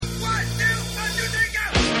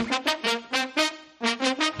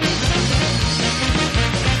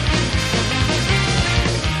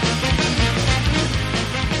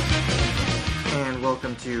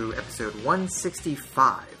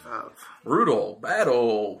165 of. Brutal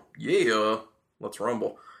battle. Yeah. Let's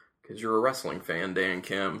rumble. Because you're a wrestling fan, Dan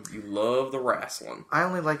Kim. You love the wrestling. I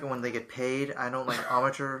only like it when they get paid. I don't like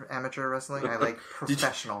amateur wrestling. I like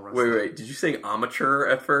professional wrestling. Wait. Did you say amateur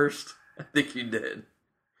at first? I think you did.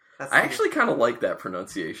 I actually kind of like that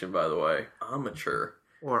pronunciation, by the way. Amateur.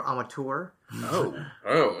 Or amateur. Oh,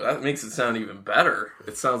 that makes it sound even better.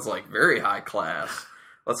 It sounds like very high class.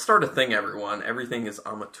 Let's start a thing, everyone. Everything is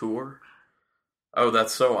amateur. Oh,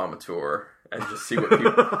 that's so amateur. And just see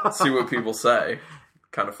what people say.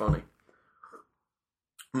 Kind of funny.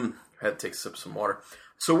 I had to take a sip of some water.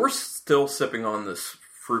 So we're still sipping on this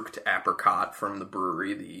Frucht Apricot from the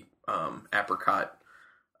brewery, the apricot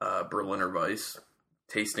Berliner Weiss.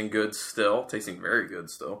 Tasting good still. Tasting very good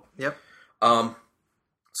still. Yep.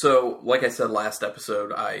 So, like I said last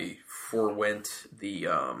episode, I forewent the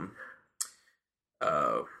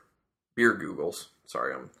beer Googles.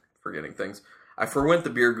 Sorry, I'm forgetting things. I forewent the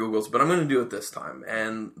beer Googles, but I'm going to do it this time.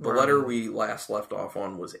 And the letter we last left off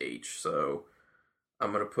on was H. So,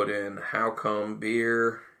 I'm going to put in how come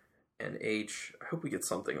beer and H. I hope we get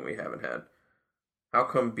something we haven't had. How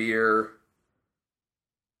come beer...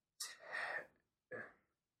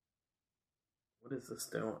 What is this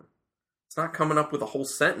doing? It's not coming up with a whole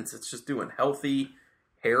sentence. It's just doing healthy,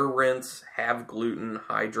 hair rinse, have gluten,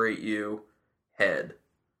 hydrate you, head.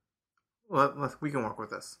 Well, we can work with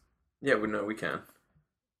this. Yeah, we know we can.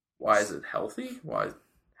 Why is it healthy? Why is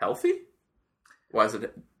healthy? Why does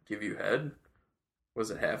it give you head?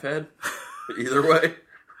 Was it have head? Either way.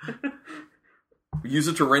 Use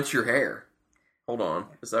it to rinse your hair. Hold on.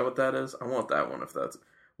 Is that what that is? I want that one if that's...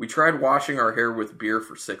 We tried washing our hair with beer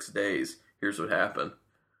for 6 days. Here's what happened.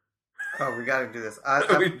 Oh, we gotta do this.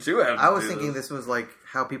 We do have to I was thinking this was like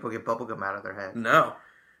how people get bubblegum out of their head. No.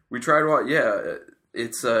 We tried what? Yeah.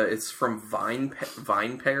 It's from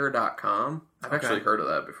vinepair.com. I've actually heard of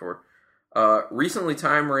that before. Recently,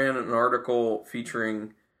 Time ran an article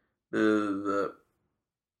featuring this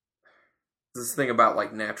thing about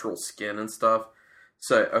like natural skin and stuff.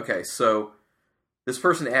 So this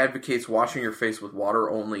person advocates washing your face with water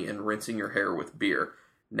only and rinsing your hair with beer.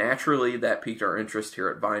 Naturally, that piqued our interest here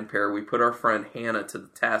at VinePair. We put our friend Hannah to the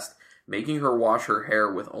test, making her wash her hair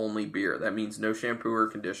with only beer. That means no shampoo or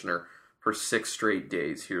conditioner for 6 straight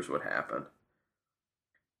days. Here's what happened.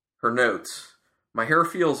 Her notes. My hair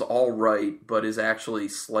feels all right, but is actually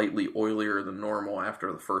slightly oilier than normal after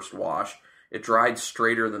the first wash. It dried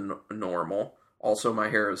straighter than normal. Also, my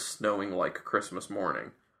hair is snowing like a Christmas morning.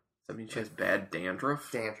 Does that mean she has bad dandruff?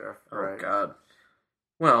 Dandruff, right. Oh, God.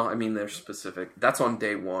 Well, I mean, they're specific. That's on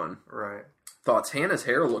day 1. Right. Thoughts. Hannah's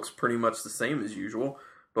hair looks pretty much the same as usual,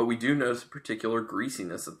 but we do notice a particular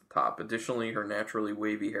greasiness at the top. Additionally, her naturally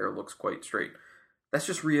wavy hair looks quite straight. That's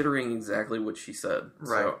just reiterating exactly what she said.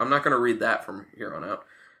 Right. So I'm not going to read that from here on out.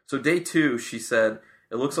 So day 2, she said,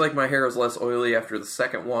 it looks like my hair is less oily after the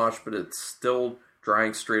second wash, but it's still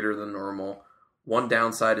drying straighter than normal. One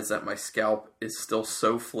downside is that my scalp is still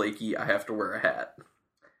so flaky I have to wear a hat.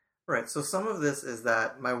 Right, so some of this is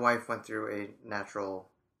that my wife went through a natural,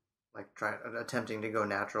 like attempting to go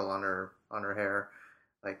natural on her hair,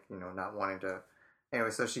 like, you know, not wanting to.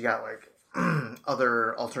 Anyway, so she got like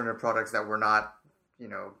other alternative products that were not, you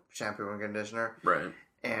know, shampoo and conditioner. Right.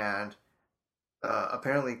 And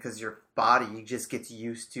apparently, because your body just gets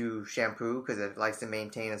used to shampoo because it likes to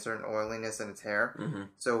maintain a certain oiliness in its hair,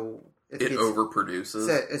 so it overproduces.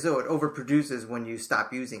 So it overproduces when you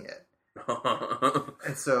stop using it.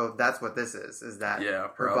 And so that's what this is that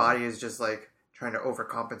her body is just like trying to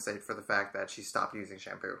overcompensate for the fact that she stopped using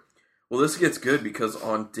shampoo. Well, this gets good because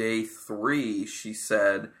on day 3, she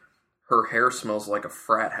said her hair smells like a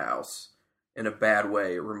frat house in a bad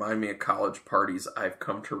way. Remind me of college parties I've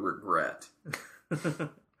come to regret.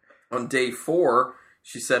 On day 4,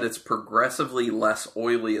 she said it's progressively less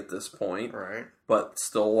oily at this point. Right. But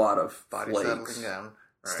still a lot of body flakes. settling down.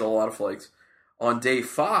 Right. Still a lot of flakes. On day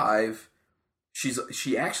 5,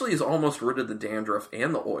 she actually is almost rid of the dandruff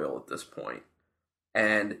and the oil at this point.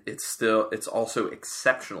 And it's also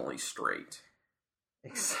exceptionally straight.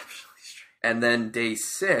 Exceptionally straight. And then day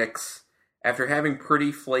 6, after having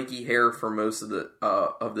pretty flaky hair for most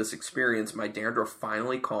of this experience, my dandruff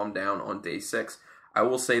finally calmed down on day 6. I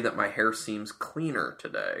will say that my hair seems cleaner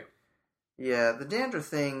today. Yeah, the dandruff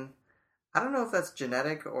thing, I don't know if that's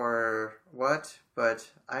genetic or what, but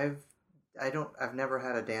I've never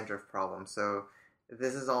had a dandruff problem, so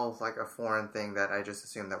this is all like a foreign thing that I just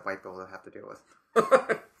assume that white people have to deal with.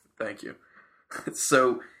 Thank you.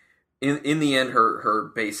 So, in the end, her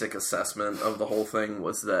basic assessment of the whole thing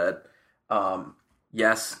was that,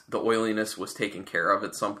 yes, the oiliness was taken care of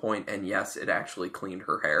at some point, and yes, it actually cleaned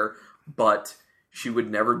her hair. but she would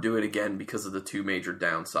never do it again because of the two major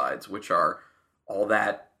downsides, which are all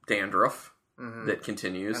that dandruff that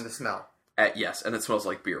continues. And the smell. Yes, and it smells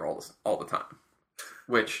like beer all the time.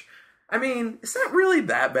 Which, I mean, is that really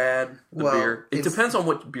that bad, beer? It depends on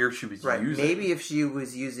what beer she was using. Maybe if she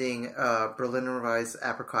was using Berliner Weiss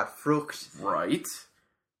Apricot Frucht. Right.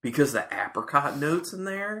 Because the apricot notes in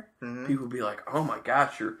there, people would be like, oh my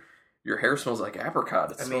gosh, your hair smells like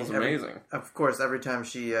apricot. It smells amazing. Of course, every time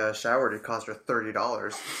she showered, it cost her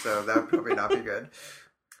 $30, so that would probably not be good.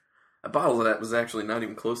 A bottle of that was actually not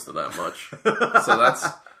even close to that much.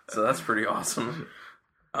 so that's pretty awesome.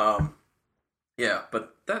 Yeah,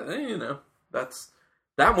 but that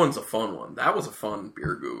one's a fun one. That was a fun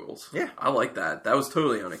beer Googles. Yeah, I like that. That was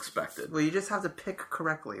totally unexpected. Well, you just have to pick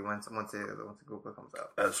correctly once the Google comes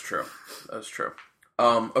out. That's true.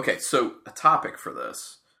 Okay, so a topic for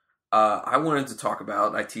this. I wanted to talk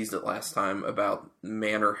about, I teased it last time, about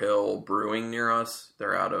Manor Hill Brewing near us.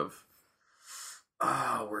 They're out of,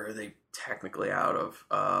 where are they technically out of?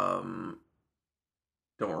 Don't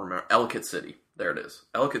remember. Ellicott City. There it is.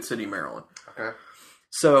 Ellicott City, Maryland. Okay.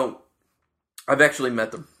 So, I've actually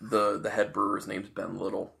met the head brewer. His name's Ben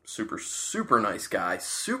Little. Super, super nice guy.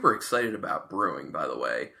 Super excited about brewing, by the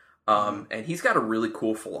way. And he's got a really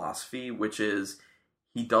cool philosophy, which is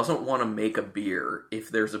he doesn't want to make a beer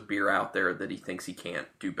if there's a beer out there that he thinks he can't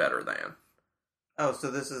do better than. Oh,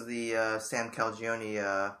 so this is the Sam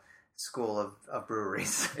Calagione school of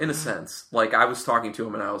breweries. In a sense. Like, I was talking to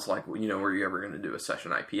him and I was like, well, were you ever going to do a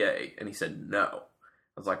session IPA? And he said, no.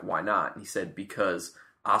 I was like, why not? And he said, because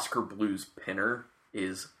Oscar Blues Pinner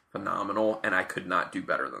is phenomenal and I could not do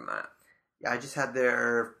better than that. Yeah, I just had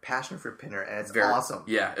their passion fruit Pinner and it's awesome.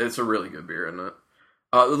 Yeah, it's a really good beer, isn't it?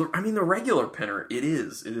 The regular Pinner, it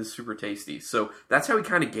is super tasty. So that's how he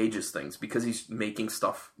kind of gauges things, because he's making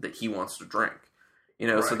stuff that he wants to drink.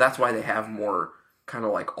 Right. So that's why they have more kind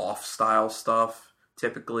of like off-style stuff,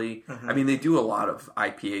 typically. Mm-hmm. They do a lot of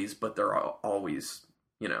IPAs, but they're always,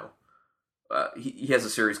 he has a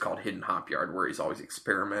series called Hidden Hop Yard where he's always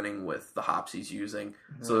experimenting with the hops he's using.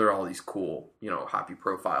 Mm-hmm. So there are all these cool, hoppy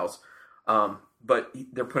profiles. But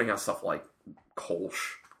they're putting out stuff like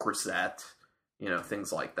Kolsch, Grisette,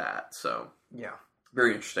 things like that. So, yeah,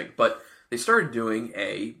 very interesting. But they started doing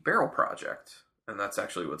a barrel project, and that's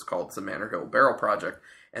actually what's called. It's the Manor Hill Barrel Project,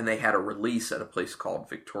 and they had a release at a place called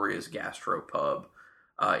Victoria's Gastropub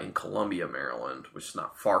in Columbia, Maryland, which is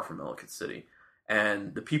not far from Ellicott City.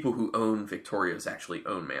 And the people who own Victoria's actually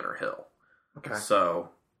own Manor Hill. Okay. So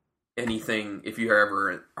anything, if you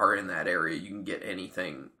ever are in that area, you can get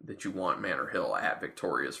anything that you want Manor Hill at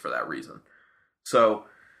Victoria's for that reason. So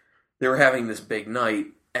they were having this big night,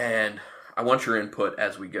 and I want your input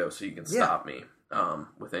as we go so you can stop me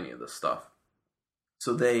with any of this stuff.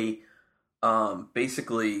 So they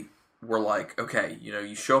basically were like, okay,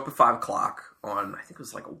 you show up at 5 o'clock on, I think it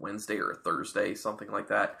was like a Wednesday or a Thursday, something like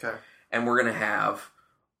that. Okay. And we're going to have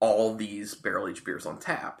all these barrel-aged beers on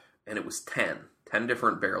tap. And it was 10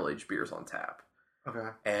 different barrel-aged beers on tap. Okay.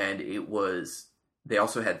 And they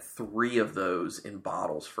also had 3 of those in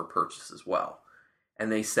bottles for purchase as well.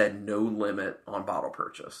 And they said no limit on bottle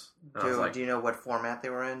purchase. Do you know what format they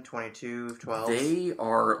were in? 22, 12? They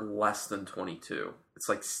are less than 22. It's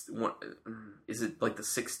like, is it like the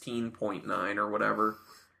 16.9 or whatever?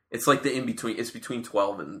 It's like the in-between. It's between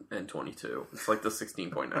 12 and 22. It's like the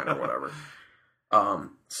 16.9 or whatever.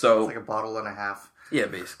 So it's like a bottle and a half. Yeah,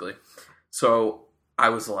 basically. So I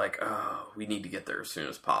was like, oh, we need to get there as soon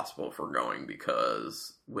as possible if we're going,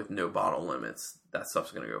 because with no bottle limits, that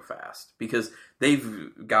stuff's going to go fast. Because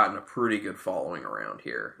they've gotten a pretty good following around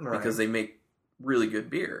here. Right. Because they make really good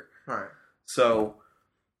beer. Right. So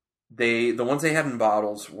the ones they had in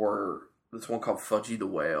bottles were this one called Fudgy the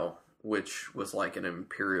Whale, which was like an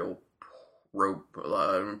imperial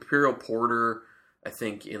porter, I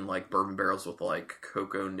think, in like bourbon barrels with like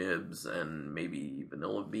cocoa nibs and maybe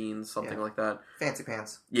vanilla beans, something like that. Fancy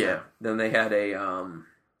pants. Yeah. Then they had a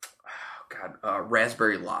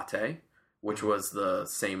raspberry latte, which was the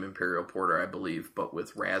same imperial porter, I believe, but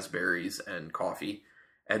with raspberries and coffee.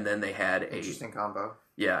 And then they had interesting combo.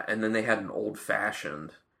 Yeah, and then they had an old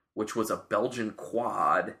fashioned, which was a Belgian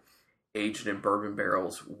quad aged in bourbon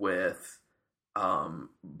barrels with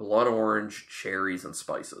blood orange, cherries, and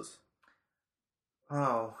spices.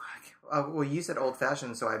 Oh, well, you said old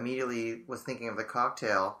fashioned, so I immediately was thinking of the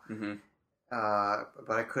cocktail. Mm-hmm.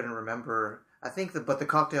 But I couldn't remember. I think the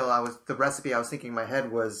cocktail the recipe I was thinking in my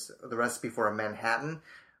head was the recipe for a Manhattan,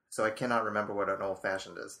 so I cannot remember what an old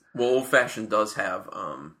fashioned is. Well, old fashioned does have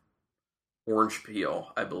orange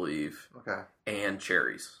peel, I believe. Okay. And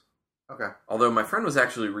cherries. Okay. Although my friend was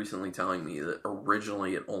actually recently telling me that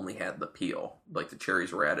originally it only had the peel. Like the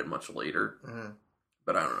cherries were added much later. Mm-hmm.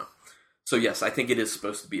 But I don't know. So yes, I think it is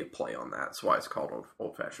supposed to be a play on that. That's why it's called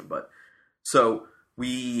old fashioned. But so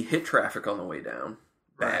we hit traffic on the way down.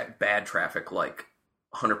 Bad traffic, like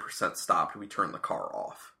 100% stopped. We turned the car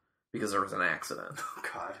off because there was an accident. Oh,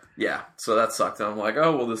 God. Yeah, so that sucked. And I'm like,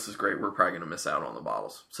 oh, well, this is great. We're probably going to miss out on the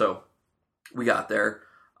bottles. So we got there,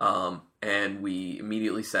 and we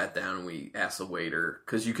immediately sat down and we asked the waiter,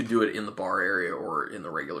 because you could do it in the bar area or in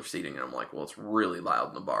the regular seating. And I'm like, well, it's really loud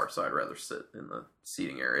in the bar, so I'd rather sit in the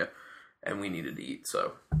seating area. And we needed to eat,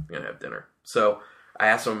 so we're going to have dinner. So I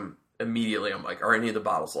asked him immediately, I'm like, are any of the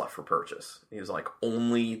bottles left for purchase? He was like,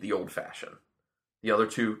 only the old fashioned. The other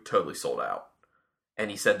two totally sold out. And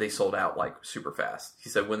he said they sold out like super fast. He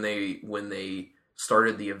said when they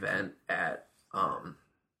started the event at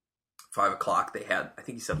 5 o'clock, they had, I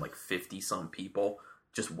think he said like 50 some people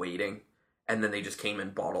just waiting, and then they just came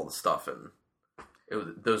and bought all the stuff, and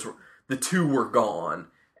the two were gone,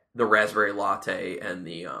 the raspberry latte and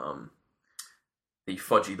the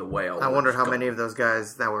Fudgy the Whale. I wonder how many of those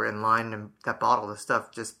guys that were in line and that bought all the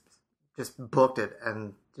stuff just booked it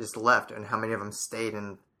and just left, and how many of them stayed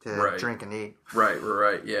and to drink and eat.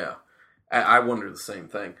 Right, yeah. I wonder the same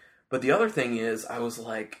thing. But the other thing is, I was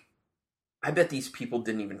like, I bet these people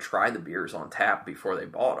didn't even try the beers on tap before they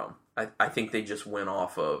bought them. I think they just went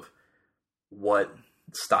off of what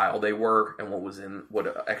style they were and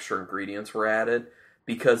what extra ingredients were added,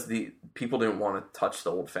 because the people didn't want to touch the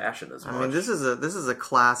old fashioned as much. I mean, this is a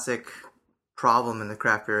classic problem in the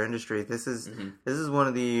craft beer industry. This is one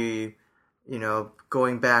of the,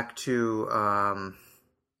 going back to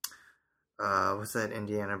what's that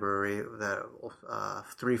Indiana brewery, that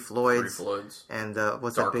Three Floyds. Three Floyds. And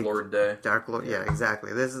what's Dark that big Lord Day? Dark Lord, yeah,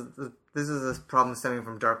 exactly. This is this problem stemming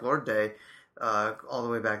from Dark Lord Day, all the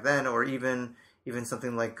way back then, or even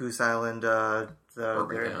something like Goose Island.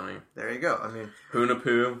 Bourbon County. There you go. I mean,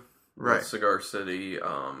 Hunapoo, right? With Cigar City,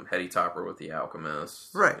 Hetty Topper with the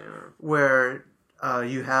Alchemist, right? Where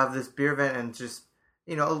you have this beer event, and just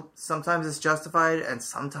sometimes it's justified, and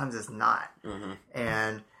sometimes it's not,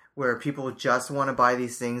 and where people just want to buy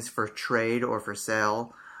these things for trade or for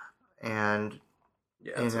sale, and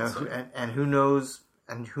and who knows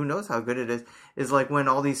how good it is like when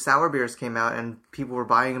all these sour beers came out and people were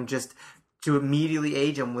buying them just to immediately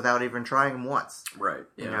age them without even trying them once. Right.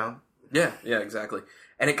 Yeah. Yeah, exactly.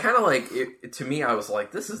 And it kind of like, to me, I was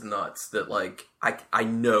like, this is nuts that like, I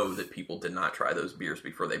know that people did not try those beers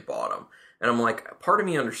before they bought them. And I'm like, part of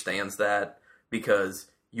me understands that, because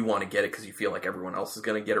you want to get it because you feel like everyone else is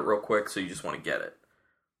going to get it real quick, so you just want to get it.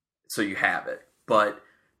 So you have it. But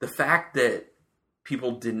the fact that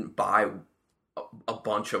people didn't buy a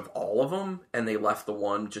bunch of all of them, and they left the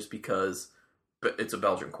one just because it's a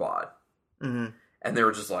Belgian quad. Mm-hmm. And they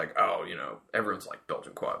were just like, oh, everyone's like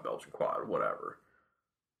Belgian quad, whatever.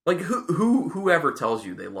 Like, whoever tells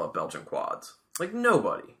you they love Belgian quads? Like,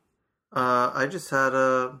 nobody. I just had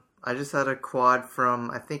a quad from,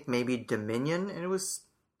 I think maybe Dominion, and it was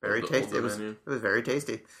very tasty. It was very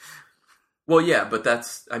tasty. Well, yeah, but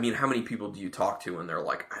how many people do you talk to and they're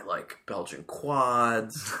like, I like Belgian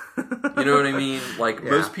quads? You know what I mean? Like,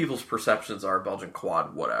 most people's perceptions are Belgian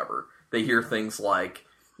quad, whatever. They hear things like,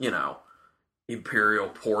 Imperial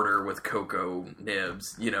Porter with cocoa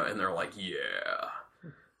nibs, and they're like, yeah.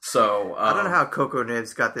 So I don't know how cocoa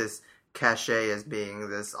nibs got this cachet as being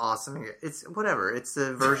this awesome. It's whatever. It's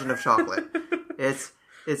a version of chocolate. It's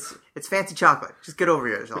fancy chocolate. Just get over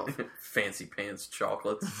yourself. Fancy pants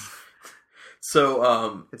chocolates.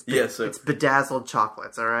 So it's bedazzled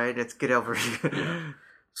chocolates. All right, it's get over you. Yeah.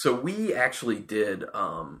 So we actually did.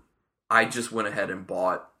 I just went ahead and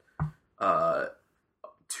bought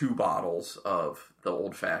 2 bottles of the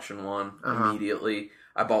old fashioned one immediately.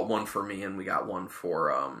 I bought one for me, and we got one for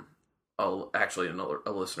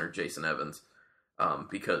a listener, Jason Evans,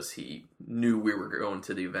 because he knew we were going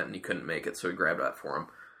to the event and he couldn't make it, so he grabbed that for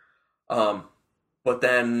him. But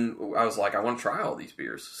then I was like, I want to try all these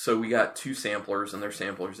beers. So we got 2 samplers, and their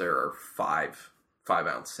samplers there are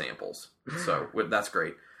 5-ounce samples. So that's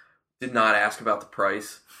great. Did not ask about the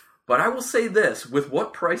price. But I will say this, with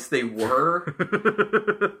what price they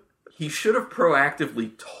were, he should have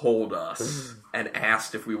proactively told us and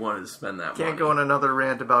asked if we wanted to spend that money. Can't go on another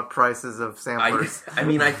rant about prices of samplers.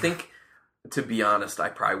 I think, to be honest, I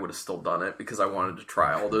probably would have still done it because I wanted to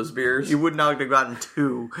try all those beers. You would not have gotten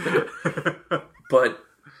 2. But,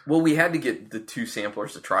 we had to get the 2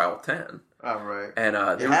 samplers to try all 10. Oh, right. And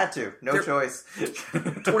you had to. No choice.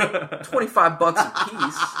 $25 a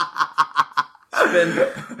piece.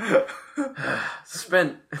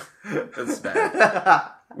 Spent. That's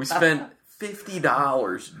bad. We spent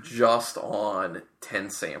 $50 just on 10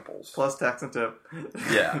 samples. Plus tax and tip.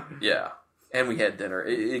 Yeah. And we had dinner.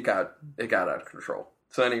 It got out of control.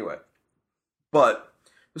 So anyway. But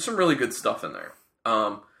there's some really good stuff in there.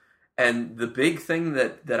 And the big thing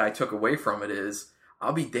that I took away from it is,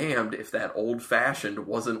 I'll be damned if that Old Fashioned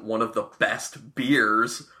wasn't one of the best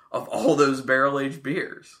beers of all those barrel-aged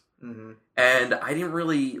beers. Mm-hmm. And I didn't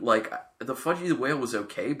really, like, the Fudgy the Whale was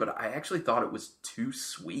okay, but I actually thought it was too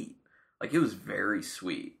sweet. Like, it was very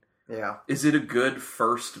sweet. Yeah. Is it a good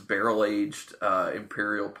first barrel-aged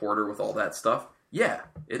Imperial Porter with all that stuff? Yeah,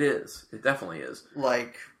 it is. It definitely is.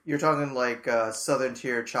 Like, you're talking like Southern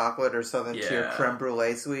Tier chocolate or Southern Tier creme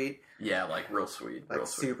brulee sweet? Yeah, like real sweet. Like real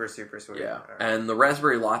sweet. super, super sweet. Yeah. Right. And the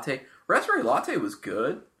Raspberry Latte was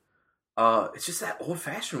good. It's just that Old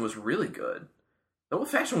Fashioned was really good. The Old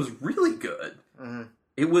Fashioned was really good. Mm-hmm.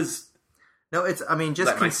 It was... No, it's, I mean,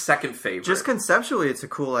 just... my second favorite. Just conceptually, it's a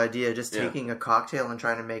cool idea. Just taking a cocktail and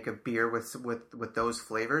trying to make a beer with those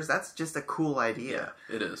flavors. That's just a cool idea.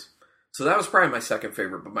 Yeah, it is. So that was probably my second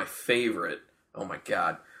favorite, but my favorite, oh my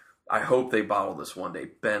God, I hope they bottle this one day.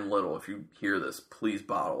 Ben Little, if you hear this, please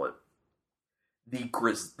bottle it.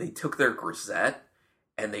 They took their Grisette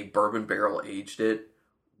and they bourbon barrel aged it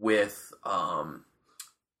with blue.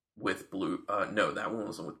 No, that one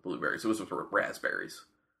wasn't with blueberries. It was with raspberries.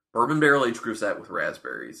 Bourbon barrel aged Grisette with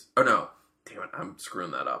raspberries. Oh no, damn it, I'm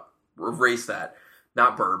screwing that up. Erase that.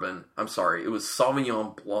 Not bourbon. I'm sorry. It was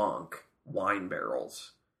Sauvignon Blanc wine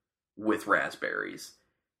barrels with raspberries,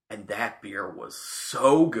 and that beer was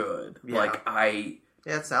so good. Yeah.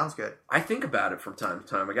 Yeah, it sounds good. I think about it from time to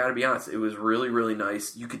time. I gotta be honest, it was really, really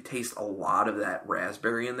nice. You could taste a lot of that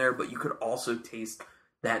raspberry in there, but you could also taste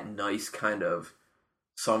that nice kind of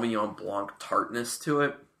Sauvignon Blanc tartness to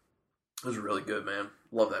it. It was really good, man.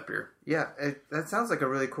 Love that beer. Yeah, that sounds like a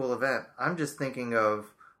really cool event. I'm just thinking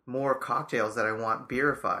of more cocktails that I want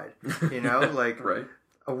beerified. You know, like right.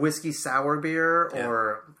 A whiskey sour beer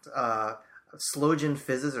or Sloe Gin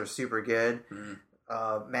Fizzes are super good.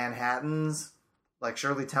 Mm-hmm. Manhattans, like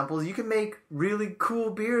Shirley Temples. You can make really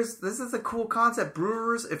cool beers. This is a cool concept.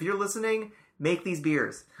 Brewers, if you're listening, make these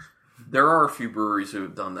beers. There are a few breweries who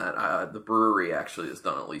have done that. The brewery actually has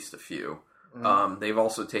done at least a few. Mm. They've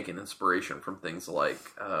also taken inspiration from things like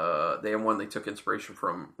they have one they took inspiration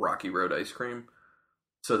from Rocky Road ice cream.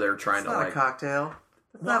 So they're trying it's not a cocktail.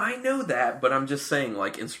 I know that, but I'm just saying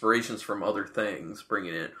like inspirations from other things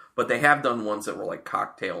bringing it in. But they have done ones that were like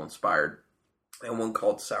cocktail inspired. And one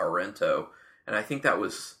called Sourento, and I think that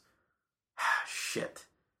was shit.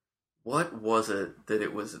 What was it that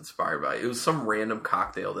it was inspired by? It was some random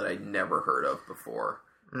cocktail that I'd never heard of before.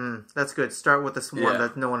 That's good. Start with this one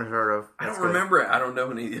that no one has heard of. I don't remember it. I don't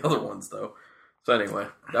know any of the other ones, though. So anyway,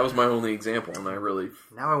 that was my only example, and I really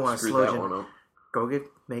now I want a screwed Sloe that Gin. one up. Go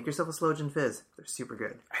make yourself a Sloe Gin Fizz. They're super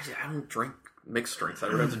good. I don't drink mixed drinks.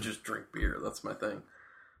 I'd rather just drink beer. That's my thing.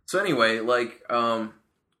 So anyway, like,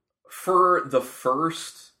 for the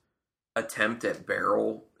first attempt at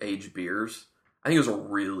barrel-aged beers, I think it was a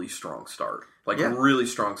really strong start. Really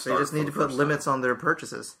strong start. They just need to put limits on their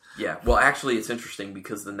purchases. Yeah. Well, actually, it's interesting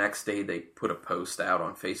because the next day they put a post out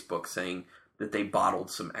on Facebook saying that they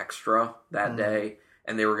bottled some extra that day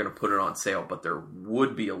and they were going to put it on sale, but there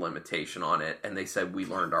would be a limitation on it, and they said, we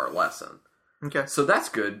learned our lesson. Okay. So that's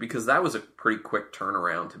good because that was a pretty quick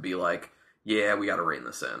turnaround to be like, yeah, we got to rein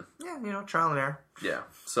this in. Yeah, trial and error. Yeah.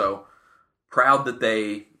 So proud that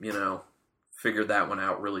they, figured that one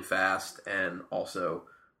out really fast, and also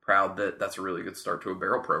proud that that's a really good start to a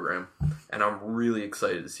barrel program. And I'm really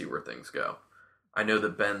excited to see where things go. I know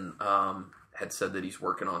that Ben had said that he's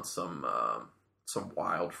working on some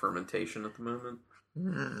wild fermentation at the moment.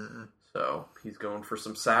 Mm. So he's going for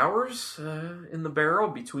some sours in the barrel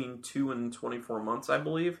between 2 and 24 months, I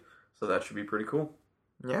believe. So that should be pretty cool.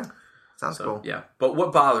 Yeah. Sounds cool. Yeah. But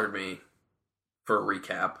what bothered me, for a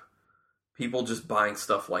recap, people just buying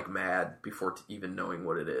stuff like mad before even knowing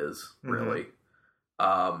what it is, really.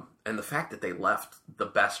 Mm-hmm. And the fact that they left the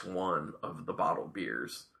best one of the bottled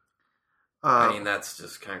beers. I mean, that's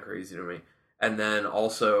just kind of crazy to me. And then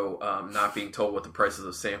also not being told what the prices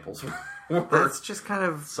of samples were. That's just kind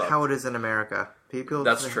of how it is in America. People.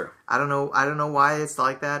 That's true. I don't know why it's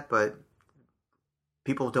like that, but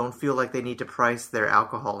people don't feel like they need to price their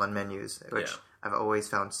alcohol on menus, which I've always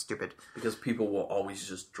found stupid. Because people will always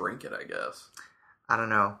just drink it, I guess. I don't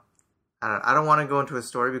know. I don't want to go into a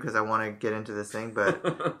story because I want to get into this thing,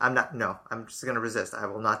 but I'm not. No, I'm just going to resist. I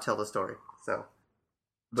will not tell the story. So,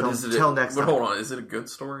 till next time. But hold on, is it a good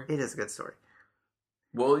story? It is a good story.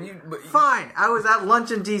 Well, fine. I was at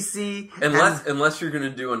lunch in DC. Unless you're going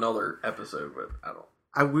to do another episode, but I don't.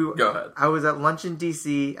 Go ahead. I was at lunch in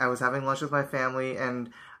DC. I was having lunch with my family, and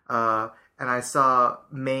I saw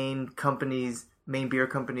Maine beer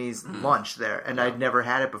company's lunch there, and I'd never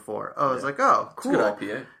had it before. I was like, oh, cool. It's good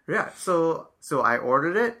IPA. Yeah. So I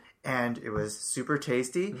ordered it, and it was super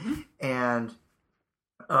tasty, and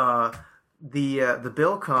the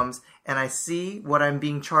bill comes, and I see what I'm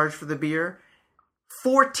being charged for the beer.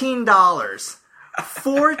 $14.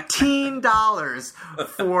 $14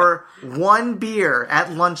 for one beer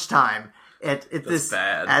at lunchtime at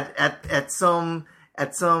some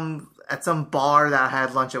bar that I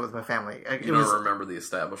had lunch at with my family. You don't remember the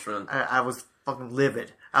establishment? I was fucking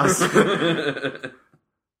livid. I was.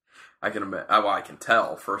 I can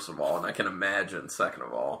tell, first of all, and I can imagine, second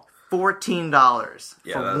of all. $14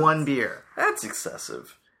 for one beer. That's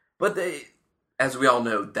excessive. But as we all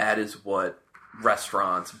know, that is what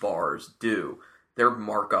restaurants, bars do. Their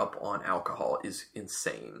markup on alcohol is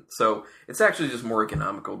insane. So it's actually just more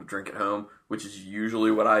economical to drink at home, which is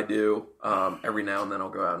usually what I do. Every now and then I'll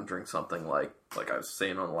go out and drink something like I was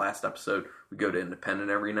saying on the last episode. We go to Independent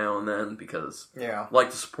every now and then because I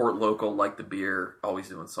like to support local, like the beer, always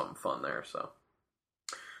doing something fun there. So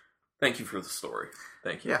thank you for the story.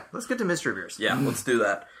 Thank you. Yeah, let's get to mystery beers. Yeah, let's do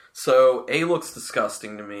that. So A looks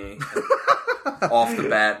disgusting to me off the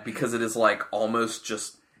bat because it is like almost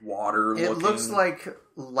just water looking. It looks like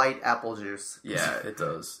light apple juice. Yeah, it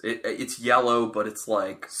does. It's yellow, but it's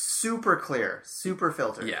like super clear, super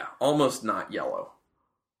filtered. Yeah, almost not yellow.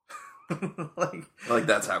 like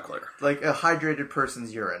that's how clear. Like a hydrated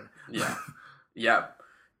person's urine. Yeah. Yeah.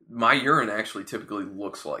 My urine actually typically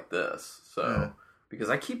looks like this. So because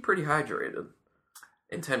I keep pretty hydrated.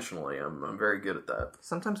 Intentionally. I'm very good at that.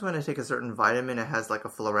 Sometimes when I take a certain vitamin, it has like a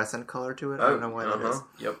fluorescent color to it. I don't know why that is.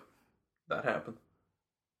 Yep. That happened.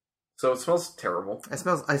 So it smells terrible. I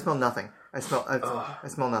smell nothing. I smell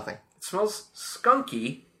nothing. It smells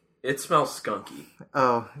skunky. It smells skunky.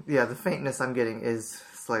 Oh, yeah, the faintness I'm getting is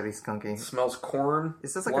slightly skunky. It smells corn.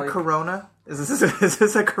 Is this like a Corona? Is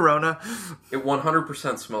this a Corona? It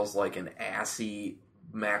 100% smells like an assy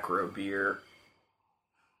macro beer.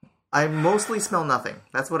 I mostly smell nothing.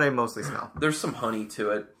 That's what I mostly smell. There's some honey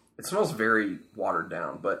to it. It smells very watered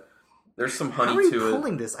down, but there's some honey to it. How are you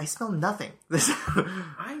pulling this? I smell nothing.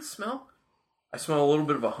 I smell a little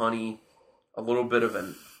bit of a honey, a little bit of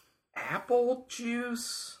an apple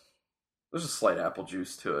juice. There's a slight apple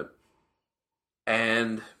juice to it.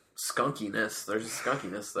 And skunkiness. There's a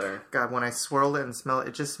skunkiness there. God, when I swirl it and smell it,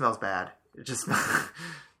 it just smells bad.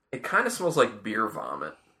 It kind of smells like beer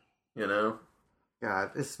vomit, you know?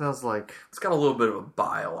 God, it smells like... It's got a little bit of a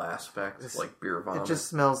bile aspect, like beer vomit. It just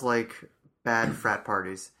smells like bad frat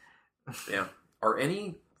parties. Yeah. Are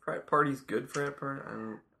any frat parties good frat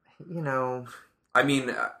parties? You know... I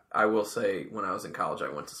mean, I will say, when I was in college, I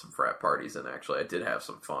went to some frat parties, and actually I did have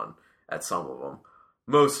some fun at some of them.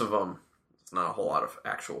 Most of them, it's not a whole lot of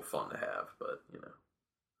actual fun to have, but, you know.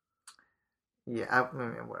 Yeah,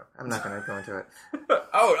 I'm not going to go into it.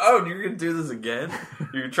 Oh, you're going to do this again?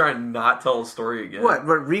 You're trying to not tell a story again? What,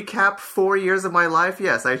 recap 4 years of my life?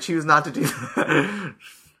 Yes, I choose not to do that.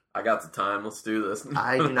 I got the time. Let's do this.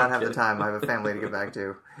 I do not have the time. I have a family to get back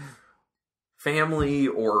to. Family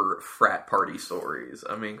or frat party stories?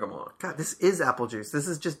 I mean, come on. God, this is apple juice. This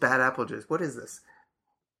is just bad apple juice. What is this?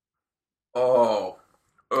 I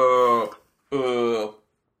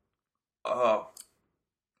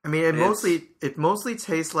mean, it mostly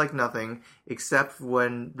tastes like nothing, except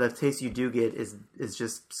when the taste you do get is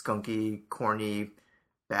just skunky, corny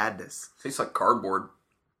badness. Tastes like cardboard.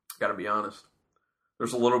 Gotta be honest.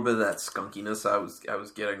 There's a little bit of that skunkiness I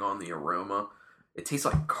was getting on the aroma. It tastes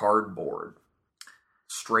like cardboard.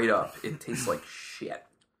 Straight up, it tastes like shit.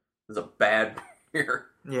 It's a bad beer.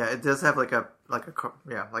 Yeah, it does have like a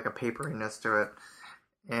paperiness to it,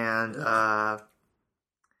 and yeah,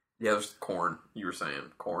 there's corn. You were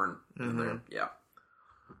saying corn in there. Yeah,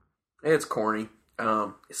 it's corny.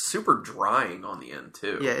 It's super drying on the end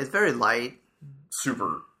too. Yeah, it's very light.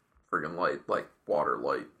 Super friggin' light, like water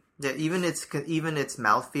light. Yeah, even its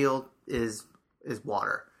mouthfeel is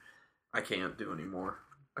water. I can't do anymore.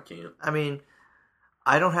 I can't. I mean,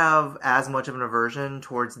 I don't have as much of an aversion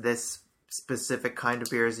towards this specific kind of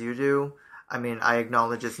beer as you do. I mean, I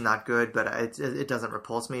acknowledge it's not good, but it doesn't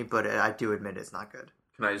repulse me, but I do admit it's not good.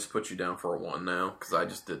 Can I just put you down for a 1 now? Because I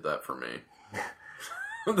just did that for me.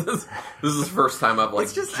 This is the first time I've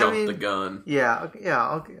jumped the gun. Yeah,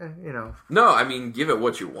 okay, you know. No, I mean, give it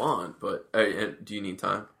what you want, but do you need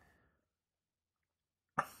time?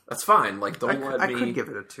 That's fine. Like, don't let me. I could give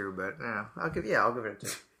it a 2, but yeah, I'll give it a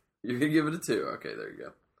 2. You can give it a 2. Okay, there you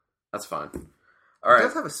go. That's fine. All right. It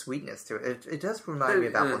does have a sweetness to it. It does remind me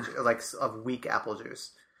of of weak apple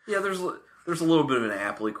juice. Yeah, there's a little bit of an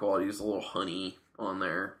appley quality. There's a little honey on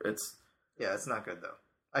there. It's not good though.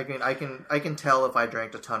 I can tell if I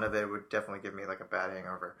drank a ton of it, it would definitely give me like a bad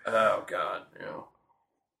hangover. Oh God,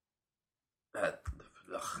 that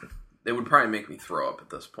it would probably make me throw up at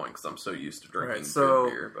this point because I'm so used to drinking good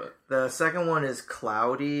beer. But the second one is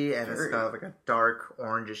cloudy and it's kind of like a dark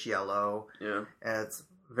orangish yellow. Yeah, and it's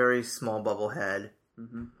very small bubble head.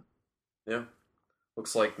 Mm-hmm. Yeah,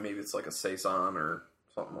 looks like maybe it's like a saison or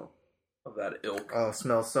something of that ilk. Oh, it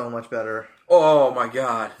smells so much better. Oh my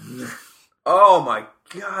God. Oh my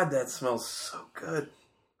God, that smells so good.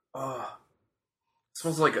 Oh, it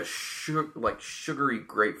smells like sugary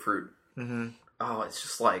grapefruit. Mm-hmm. Oh, it's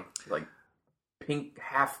just like pink,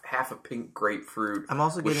 half a pink grapefruit. I'm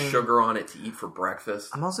also with getting sugar on it to eat for breakfast.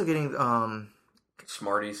 I'm also getting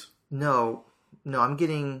Smarties. No, I'm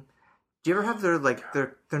getting. Do you ever have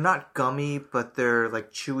they're not gummy, but they're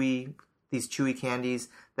like chewy. These chewy candies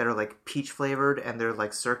that are like peach flavored and they're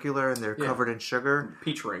like circular and they're covered in sugar.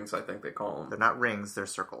 Peach rings, I think they call them. They're not rings; they're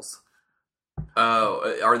circles.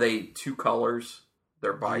 Oh, are they two colors?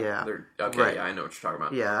 They're yeah. Okay, right. Yeah, I know what you're talking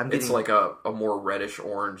about. Yeah, it's like a more reddish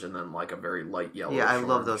orange and then like a very light yellow. Yeah, I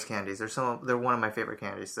love those candies. They're one of my favorite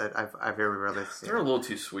candies that I've very rarely seen. They're a little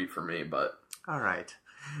too sweet for me, but all right.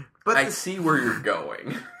 But I see where you're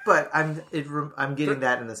going. But I'm getting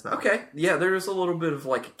that in the smell. Okay, yeah, there's a little bit of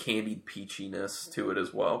like a candied peachiness to it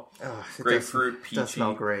as well. Oh, Grapefruit, peachy. Does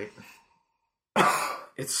smell great.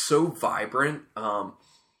 It's so vibrant. I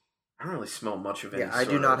don't really smell much of it. Yeah, I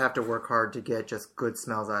do not have to work hard to get just good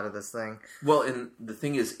smells out of this thing. Well, and the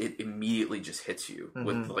thing is, it immediately just hits you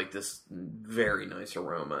with like this very nice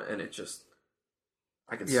aroma, and it just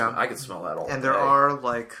I can smell that all day. And there are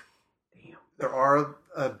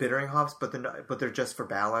bittering hops, but they're just for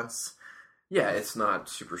balance. Yeah, it's not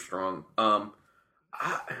super strong. I'll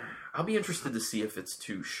be interested to see if it's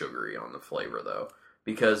too sugary on the flavor though,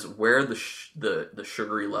 because where the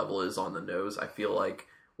sugary level is on the nose, I feel like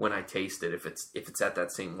when I taste it, if it's at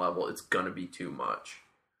that same level, it's gonna be too much.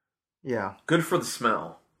 Yeah, good for the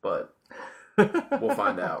smell, but we'll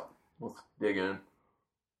find out. Let's dig in.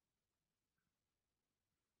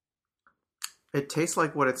 It tastes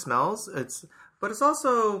like what it smells. But it's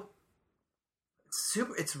also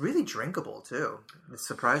it's really drinkable too.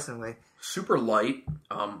 Surprisingly, super light.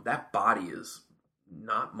 That body is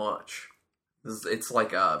not much. It's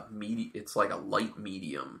like a light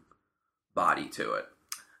medium body to it.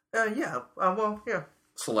 Yeah. Well, yeah.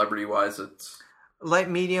 Celebrity wise, it's light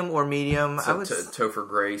medium or medium. Topher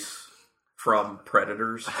Grace from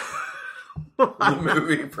Predators, the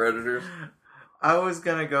movie Predators. I was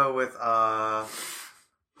gonna go with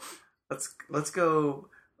let's go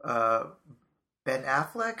Ben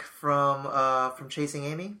Affleck from Chasing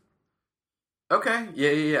Amy. Okay,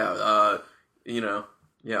 yeah.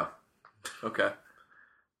 Yeah. Okay.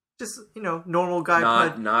 Just normal guy.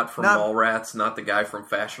 Not from Mallrats. Not the guy from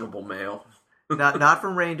Fashionable Male. not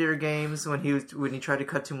from Reindeer Games when he tried to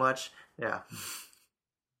cut too much. Yeah.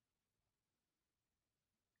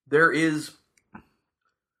 There is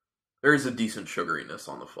a decent sugariness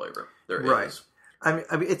on the flavor. There is. I mean,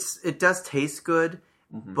 it does taste good,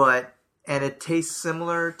 but it tastes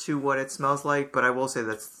similar to what it smells like. But I will say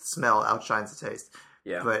that the smell outshines the taste.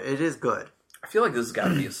 Yeah, but it is good. I feel like this has got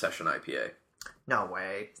to be a session IPA. No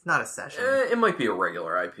way, it's not a session. It might be a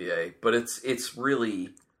regular IPA, but it's really,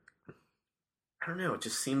 I don't know. It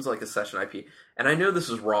just seems like a session IPA, and I know this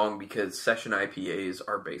is wrong because session IPAs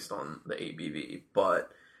are based on the ABV, but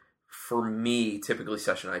for me, typically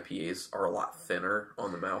session IPAs are a lot thinner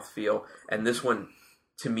on the mouthfeel, and this one,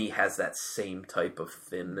 to me, has that same type of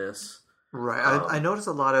thinness. Right. I notice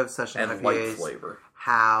a lot of session and IPAs light flavor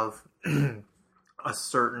have a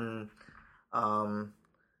certain,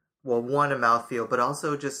 one, a mouthfeel, but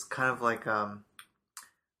also just kind of like an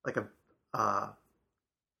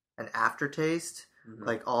aftertaste,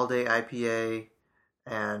 like All Day IPA,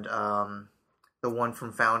 and the one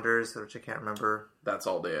from Founders, which I can't remember. That's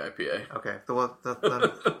All Day IPA. Okay.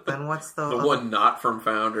 Then what's the one not from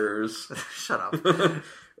Founders? Shut up.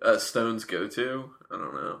 Stone's Go-To? I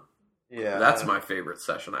don't know. Yeah. That's my favorite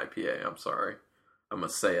session IPA. I'm sorry. I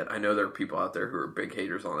must say it. I know there are people out there who are big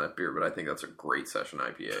haters on that beer, but I think that's a great session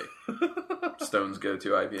IPA. Stone's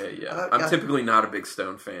Go-To IPA, yeah. I'm typically not a big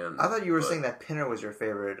Stone fan. I thought you were saying that Pinner was your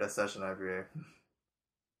favorite session IPA.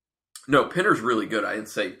 No, Pinner's really good. I didn't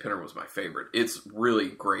say Pinner was my favorite. It's really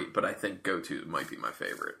great, but I think Go-To might be my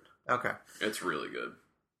favorite. Okay. It's really good.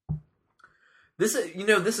 This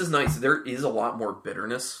is nice. There is a lot more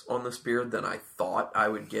bitterness on this beer than I thought I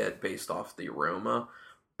would get based off the aroma,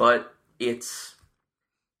 but it's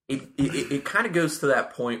it kind of goes to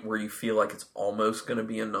that point where you feel like it's almost going to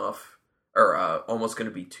be enough, or almost going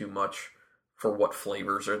to be too much for what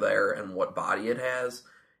flavors are there and what body it has,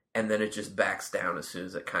 and then it just backs down as soon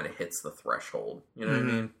as it kind of hits the threshold. You know what I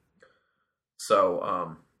mean?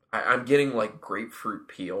 So I'm getting like grapefruit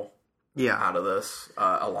peel out of this,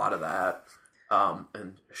 a lot of that,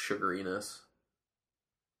 and sugariness.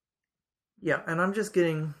 Yeah, and I'm just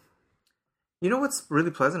getting... You know what's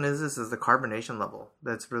really pleasant is the carbonation level.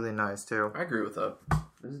 That's really nice, too. I agree with that.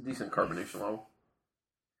 This is a decent carbonation level.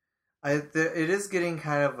 It is getting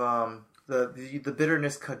kind of... The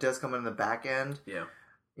bitterness does come in the back end. Yeah.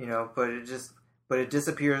 You know, but it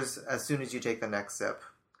disappears as soon as you take the next sip.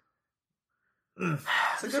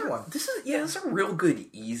 It's a good one. This is a real good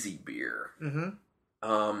easy beer.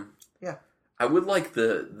 Mm-hmm. Yeah. I would like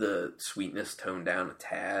the sweetness toned down a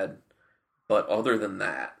tad, but other than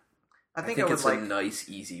that, I think it's a nice,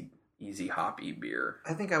 easy hoppy beer.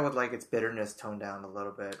 I think I would like its bitterness toned down a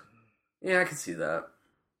little bit. Yeah, I can see that.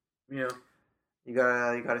 Yeah. You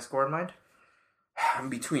got a score in mind? I'm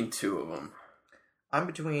between two of them. I'm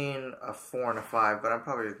between a 4 and a 5, but I'm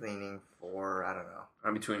probably leaning for, I don't know.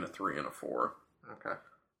 I'm between a 3 and a 4. Okay.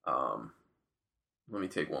 Let me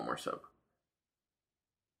take one more sip.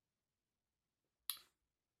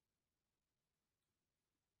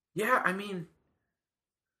 Yeah, I mean,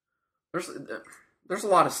 there's a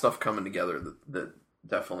lot of stuff coming together that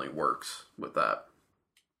definitely works with that.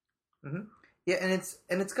 Mm-hmm. Yeah, and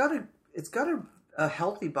it's got a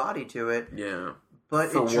healthy body to it. Yeah, but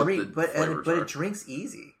it drinks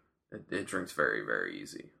easy. It drinks very, very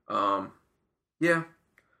easy. Yeah,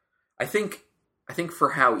 I think for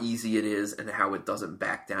how easy it is and how it doesn't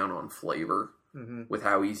back down on flavor with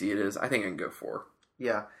how easy it is, I think I can go 4.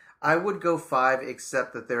 Yeah, I would go 5,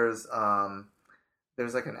 except that there's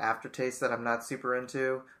like an aftertaste that I'm not super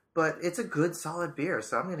into, but it's a good solid beer,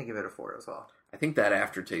 so I'm going to give it a 4 as well. I think that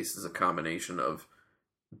aftertaste is a combination of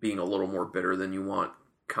being a little more bitter than you want,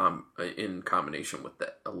 in combination with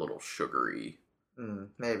a little sugary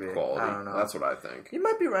maybe quality. I don't know. That's what I think. You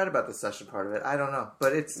might be right about the session part of it. I don't know,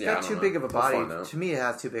 but it's got too big of a body. To me, it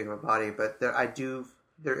has too big of a body, but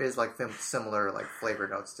there is like similar like flavor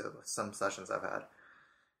notes to some sessions I've had.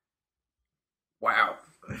 Wow.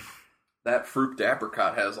 That fruit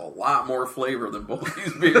apricot has a lot more flavor than both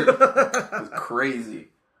these beers. It's crazy.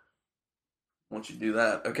 Once you do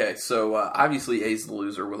that. Okay, so obviously A's the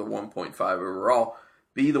loser with a 1.5 overall.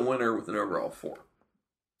 B the winner with an overall 4.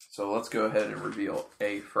 So let's go ahead and reveal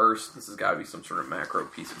A first. This has got to be some sort of macro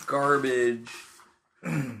piece of garbage.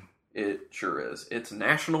 It sure is. It's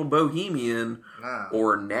National Bohemian,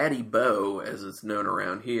 or Natty Bo, as it's known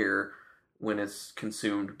around here, when it's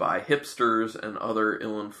consumed by hipsters and other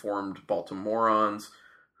ill-informed Baltimoreans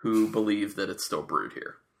who believe that it's still brewed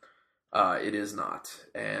here. It is not.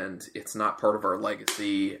 And it's not part of our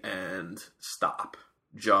legacy. And stop.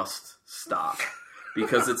 Just stop.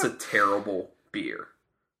 Because it's a terrible beer.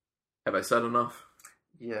 Have I said enough?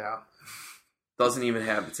 Yeah. Doesn't even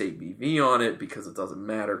have its ABV on it because it doesn't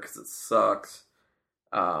matter because it sucks.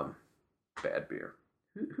 Bad beer.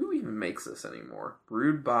 Who even makes this anymore?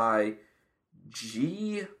 Brewed by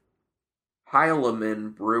G.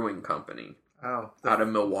 Heilemann Brewing Company. Out of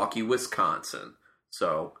Milwaukee, Wisconsin.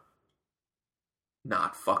 So,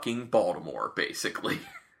 not fucking Baltimore, basically.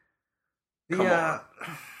 Come on.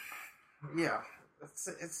 Yeah.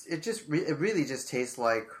 It really just tastes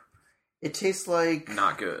like... It tastes like...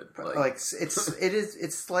 Not good.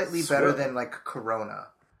 It's slightly better than like Corona.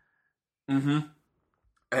 Mm-hmm.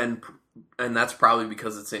 And that's probably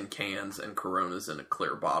because it's in cans and Corona's in a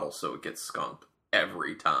clear bottle, so it gets skunked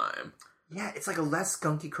every time. Yeah, it's like a less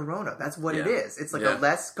skunky Corona. That's what it is. It's like a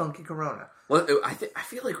less skunky Corona. Well, I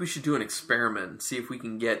feel like we should do an experiment and see if we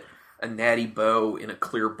can get a Natty Bo in a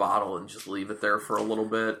clear bottle and just leave it there for a little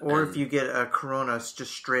bit. Or if you get a Corona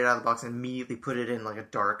just straight out of the box and immediately put it in like a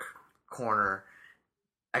dark corner.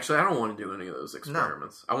 Actually, I don't want to do any of those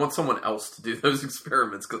experiments. No. I want someone else to do those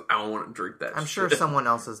experiments because I don't want to drink that. I'm sure someone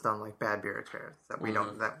else has done like bad beer experiments that we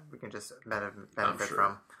don't, that we can just benefit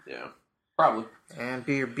from. Yeah, probably. And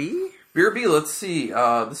beer B? Beer B, let's see.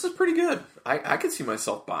 This is pretty good. I could see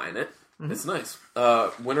myself buying it. Mm-hmm. It's nice.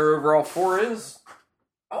 Winner overall 4 is...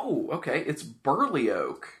 Oh, okay. It's Burley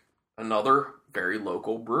Oak. Another very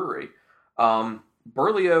local brewery.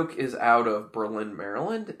 Burley Oak is out of Berlin,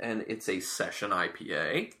 Maryland, and it's a session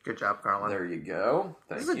IPA. Good job, Carlin. There you go.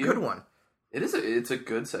 Thank you. This is a good one. It's a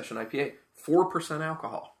good session IPA. 4%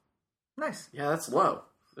 alcohol. Nice. Yeah, that's low.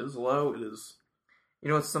 It is low. It is... You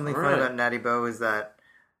know what's something funny about Natty Bo is that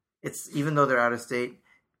it's, even though they're out of state,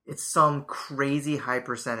 it's some crazy high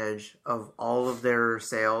percentage of all of their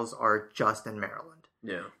sales are just in Maryland.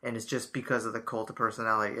 Yeah. And it's just because of the cult of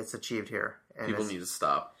personality it's achieved here. And People need to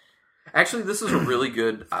stop. Actually, this is a really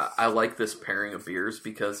good... I like this pairing of beers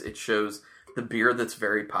because it shows the beer that's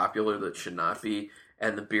very popular that should not be,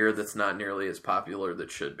 and the beer that's not nearly as popular that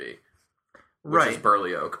should be. Which is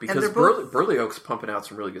Burley Oak. Because Burley Oak's pumping out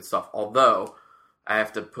some really good stuff. Although, I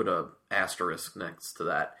have to put a asterisk next to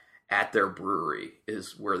that. At their brewery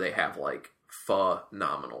is where they have, like,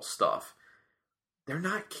 phenomenal stuff. They're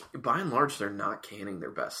not... By and large, they're not canning their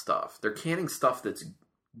best stuff. They're canning stuff that's,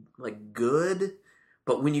 like, good...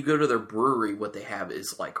 But when you go to their brewery, what they have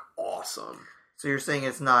is, like, awesome. So you're saying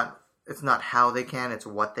it's not how they can, it's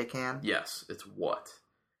what they can? Yes, it's what.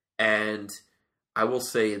 And I will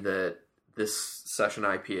say that this Session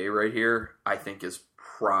IPA right here, I think is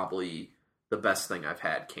probably the best thing I've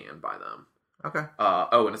had canned by them. Okay.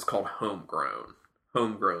 And it's called Homegrown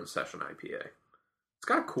Session IPA. It's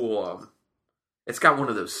got cool, it's got one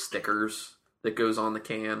of those stickers that goes on the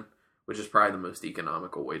can, which is probably the most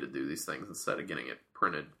economical way to do these things instead of getting it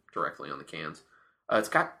printed directly on the cans. It's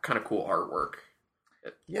got kind of cool artwork.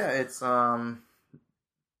 Yeah, it's I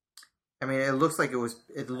mean, it looks like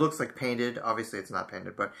painted. Obviously, it's not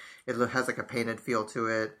painted, but it has like a painted feel to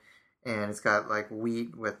it, and it's got like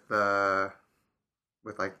wheat with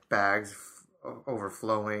like bags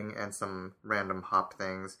overflowing and some random hop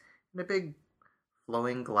things, and a big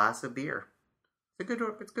flowing glass of beer.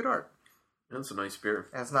 It's good art. And it's a nice beer.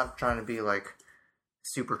 And it's not trying to be like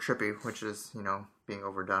super trippy, which is, being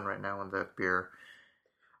overdone right now in the beer.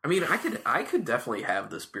 I mean, I could definitely have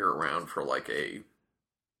this beer around for like a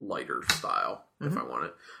lighter style if I want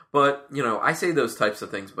it. But, I say those types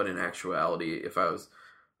of things, but in actuality,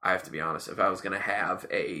 I have to be honest, if I was going to have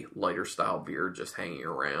a lighter style beer just hanging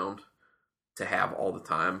around to have all the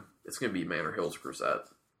time, it's going to be Manor Hills Crusette.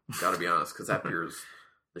 Gotta be honest, because that beer is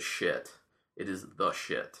the shit. It is the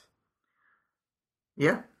shit.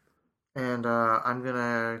 Yeah. And I'm going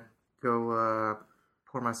to go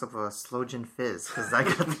pour myself a Slow Gin Fizz. Cause I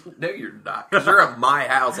got No, you're not. Because you're at my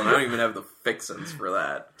house and I don't even have the fixins for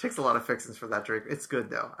that. It takes a lot of fixins for that drink. It's good,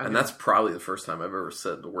 though. And that's probably the first time I've ever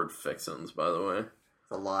said the word fixins, by the way.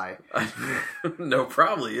 It's a lie. No,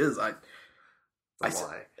 probably is. It's a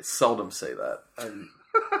lie. I seldom say that.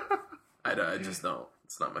 I just don't.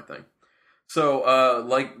 It's not my thing. So,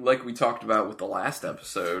 like we talked about with the last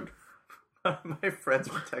episode... My friends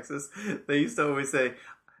from Texas, they used to always say,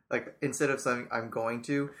 like, instead of saying I'm going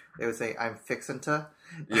to, they would say I'm fixin' to.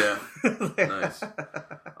 Yeah. Nice.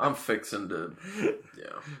 I'm fixin' to.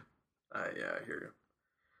 Yeah. I hear you.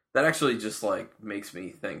 That actually just, like, makes me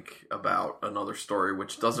think about another story,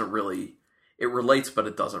 which doesn't really... It relates, but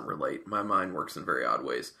it doesn't relate. My mind works in very odd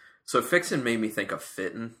ways. So fixin' made me think of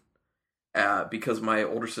fittin', because my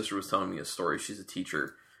older sister was telling me a story. She's a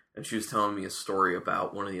teacher. And she was telling me a story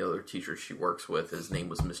about one of the other teachers she works with. His name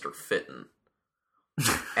was Mr. Fitton.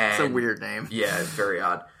 It's a weird name. Yeah, it's very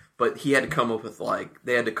odd. But he had to come up with,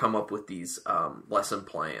 they had to come up with these lesson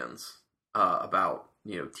plans about,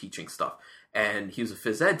 teaching stuff. And he was a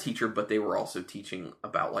phys ed teacher, but they were also teaching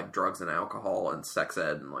about, like, drugs and alcohol and sex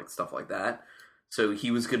ed and, like, stuff like that. So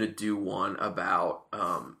he was going to do one about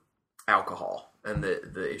alcohol and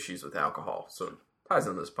the issues with alcohol. So it ties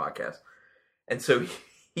into this podcast. And so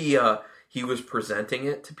he was presenting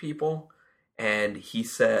it to people, and he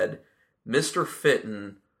said, Mr.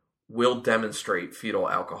 Fitton will demonstrate fetal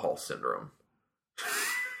alcohol syndrome.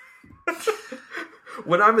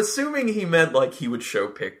 When I'm assuming he meant, like, he would show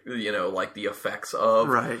like, the effects of.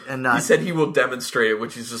 Right, and not... He said he will demonstrate it,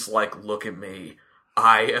 which is just like, look at me.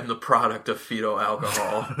 I am the product of fetal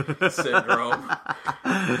alcohol syndrome.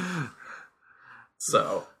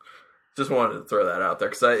 So, just wanted to throw that out there,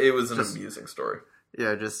 because it was an amusing story.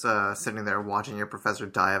 Yeah, just sitting there watching your professor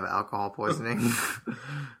die of alcohol poisoning.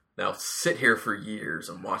 Now sit here for years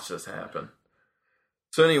and watch this happen.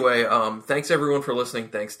 So anyway, thanks everyone for listening.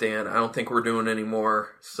 Thanks, Dan. I don't think we're doing any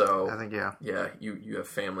more. So I think, yeah. Yeah, you have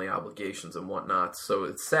family obligations and whatnot. So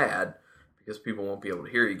it's sad because people won't be able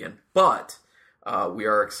to hear you again. But we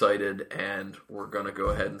are excited, and we're going to go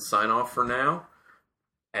ahead and sign off for now.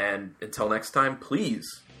 And until next time,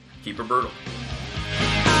 please keep it brutal.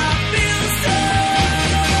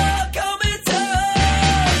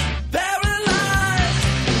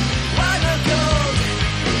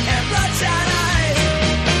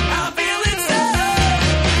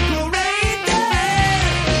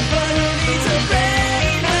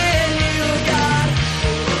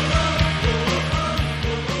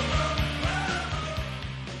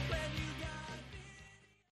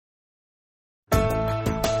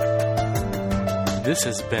 This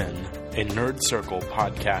has been a Nerd Circle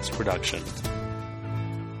podcast production.